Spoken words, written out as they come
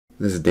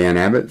This is Dan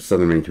Abbott,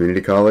 Southern Maine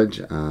Community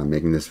College,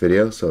 making this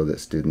video so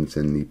that students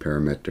in the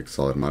Parametric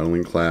Solid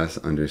Modeling class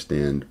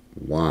understand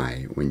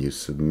why, when you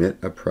submit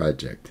a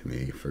project to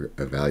me for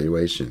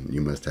evaluation,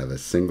 you must have a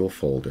single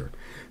folder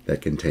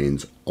that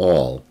contains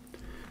all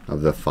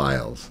of the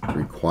files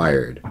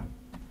required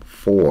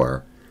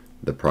for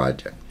the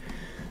project.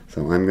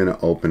 So I'm going to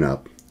open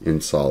up in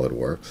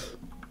SolidWorks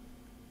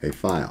a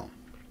file.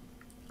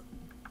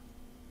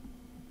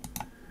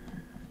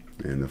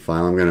 And the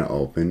file I'm going to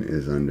open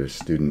is under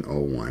Student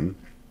 01.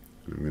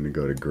 I'm going to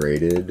go to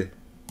Graded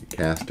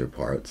Caster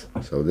Parts.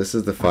 So this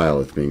is the file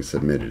that's being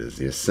submitted, is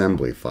the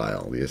assembly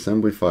file. The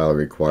assembly file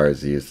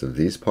requires the use of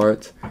these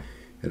parts.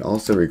 It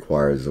also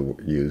requires the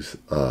use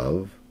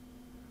of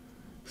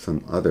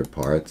some other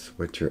parts,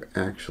 which are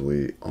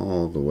actually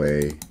all the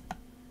way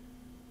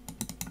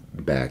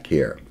back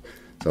here.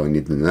 So I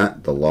need the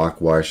nut, the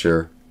lock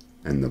washer,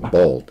 and the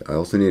bolt. I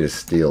also need a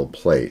steel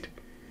plate.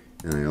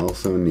 And I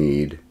also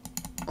need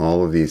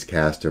all of these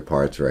caster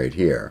parts right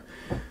here.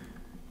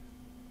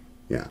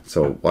 Yeah,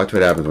 so watch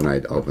what happens when I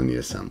open the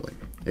assembly.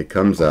 It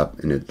comes up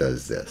and it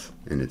does this,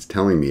 and it's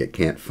telling me it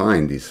can't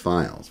find these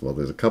files. Well,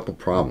 there's a couple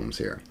problems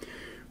here.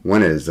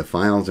 One is the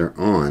files are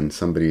on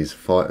somebody's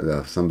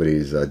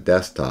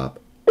desktop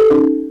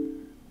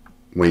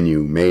when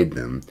you made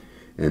them,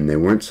 and they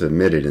weren't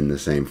submitted in the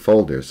same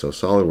folder, so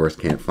SolidWorks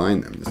can't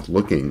find them. It's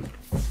looking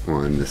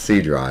on the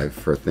C drive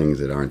for things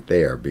that aren't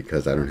there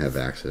because I don't have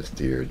access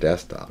to your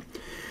desktop.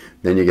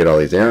 Then you get all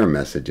these error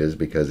messages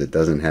because it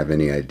doesn't have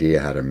any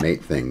idea how to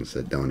make things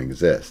that don't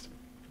exist.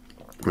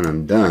 When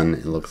I'm done,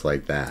 it looks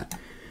like that.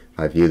 If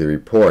I view the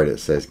report, it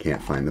says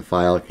can't find the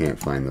file, can't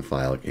find the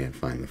file, can't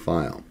find the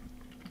file.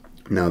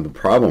 Now the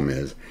problem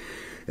is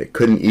it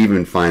couldn't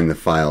even find the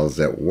files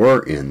that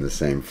were in the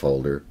same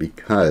folder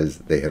because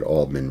they had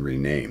all been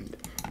renamed.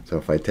 So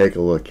if I take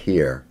a look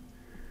here,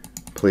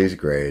 please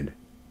grade,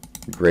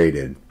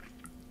 graded,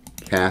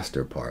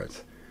 caster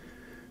parts.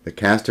 The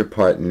caster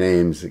part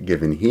names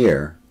given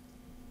here,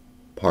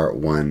 Part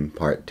 1,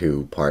 Part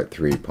 2, Part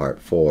 3,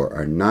 Part 4,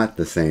 are not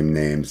the same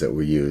names that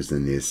were used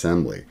in the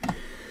assembly.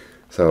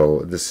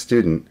 So the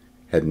student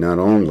had not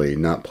only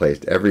not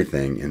placed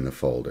everything in the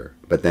folder,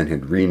 but then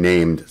had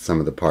renamed some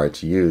of the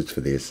parts used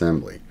for the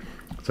assembly.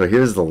 So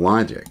here's the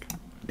logic.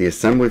 The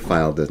assembly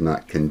file does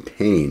not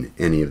contain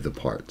any of the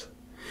parts.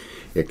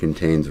 It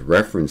contains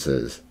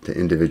references to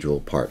individual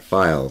part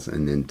files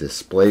and then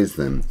displays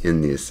them in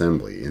the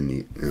assembly, in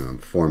the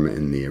format,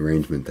 in the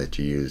arrangement that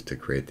you use to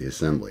create the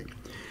assembly.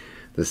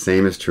 The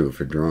same is true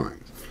for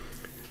drawings.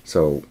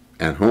 So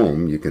at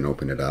home you can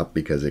open it up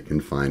because it can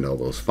find all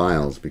those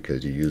files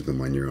because you use them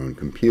on your own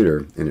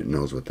computer and it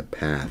knows what the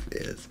path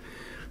is.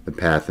 The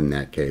path in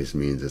that case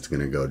means it's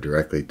going to go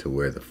directly to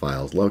where the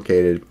file is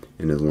located,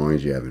 and as long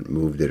as you haven't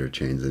moved it or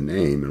changed the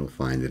name, it'll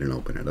find it and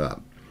open it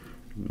up.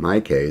 In my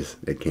case,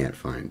 it can't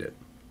find it.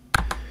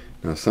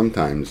 Now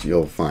sometimes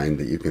you'll find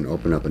that you can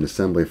open up an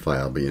assembly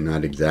file but you're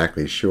not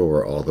exactly sure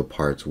where all the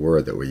parts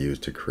were that were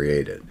used to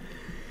create it.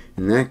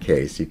 In that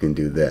case, you can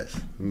do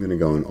this. I'm going to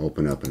go and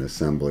open up an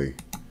assembly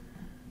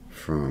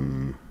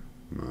from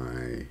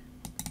my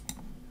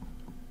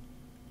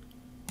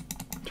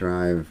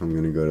drive. I'm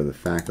going to go to the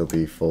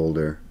faculty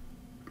folder.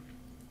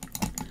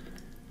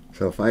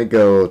 So if I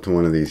go to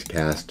one of these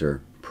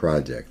caster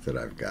project that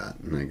I've got,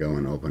 and I go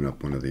and open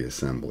up one of the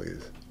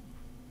assemblies,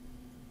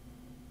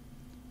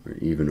 or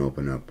even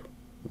open up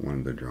one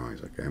of the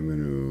drawings. Okay, I'm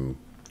going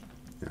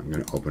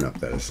to open up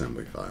that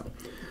assembly file.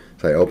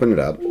 So I open it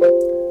up. It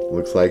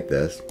looks like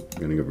this.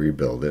 I'm going to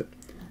rebuild it,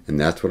 and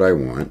that's what I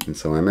want. And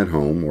so I'm at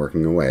home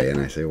working away, and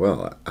I say,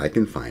 well, I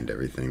can find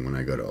everything when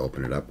I go to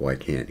open it up. Why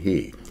can't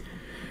he?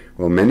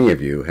 Well, many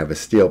of you have a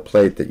steel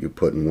plate that you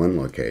put in one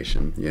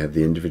location. You have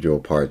the individual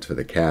parts for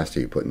the caster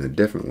you put in a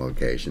different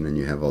location, and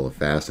you have all the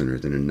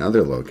fasteners in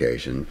another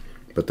location,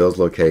 but those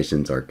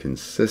locations are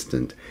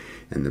consistent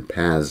and the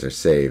paths are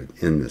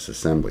saved in this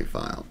assembly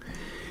file.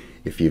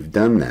 If you've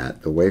done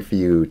that, the way for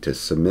you to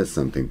submit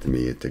something to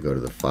me is to go to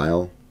the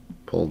File,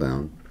 pull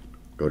down,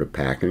 go to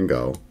Pack and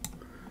Go.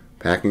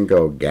 Pack and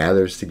Go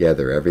gathers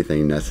together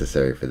everything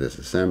necessary for this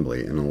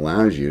assembly and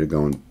allows you to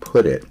go and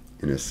put it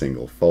in a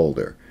single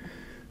folder.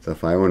 So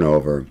if I went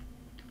over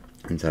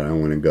and said I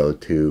want to go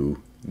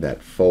to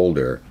that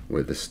folder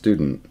where the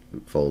student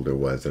folder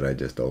was that I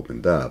just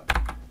opened up.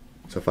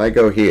 So if I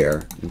go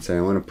here and say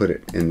I want to put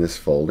it in this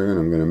folder, and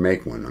I'm going to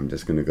make one. I'm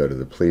just going to go to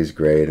the Please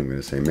Grade. I'm going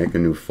to say make a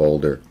new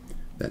folder.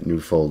 That new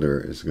folder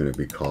is going to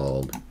be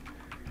called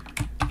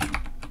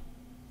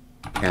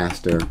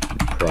Caster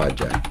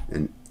Project,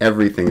 and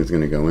everything is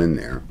going to go in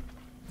there.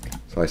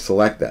 So I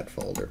select that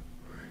folder.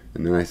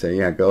 And then I say,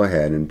 yeah, go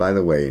ahead, and by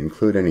the way,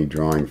 include any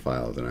drawing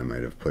files that I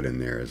might have put in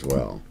there as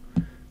well.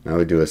 Now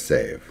we do a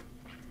save.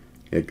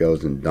 It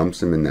goes and dumps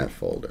them in that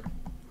folder.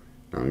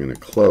 Now I'm going to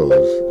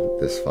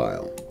close this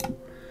file.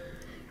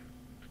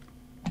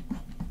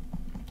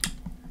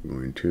 I'm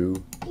going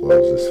to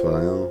close this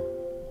file.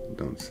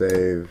 Don't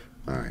save.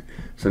 Alright,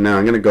 so now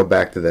I'm going to go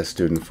back to that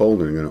student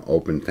folder and I'm going to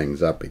open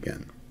things up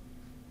again.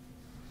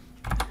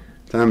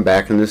 So I'm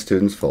back in the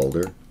students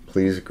folder.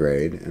 please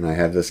grade, and I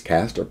have this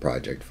caster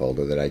project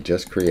folder that I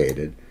just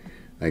created.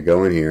 I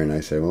go in here and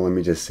I say, well, let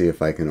me just see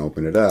if I can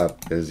open it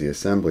up. There's the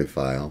assembly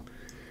file.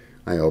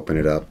 I open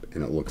it up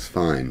and it looks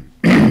fine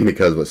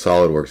because what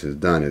SolidWorks has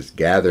done is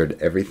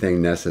gathered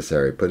everything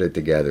necessary, put it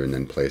together, and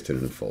then placed it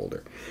in a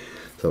folder.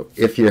 So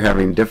if you're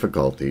having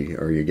difficulty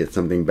or you get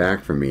something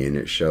back from me and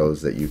it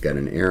shows that you get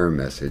an error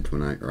message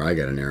when I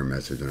got an error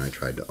message when I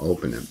tried to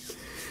open it.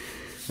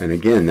 And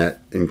again,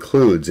 that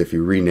includes if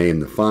you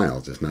rename the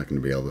files, it's not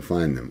going to be able to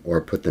find them, or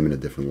put them in a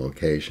different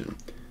location.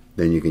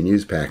 Then you can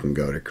use Pack and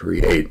Go to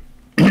create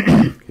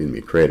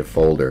create a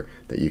folder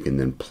that you can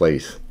then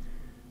place.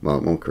 Well,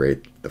 it won't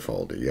create the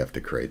folder, you have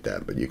to create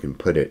that, but you can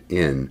put it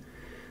in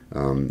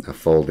a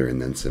folder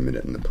and then submit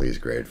it in the Please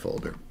Grade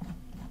folder.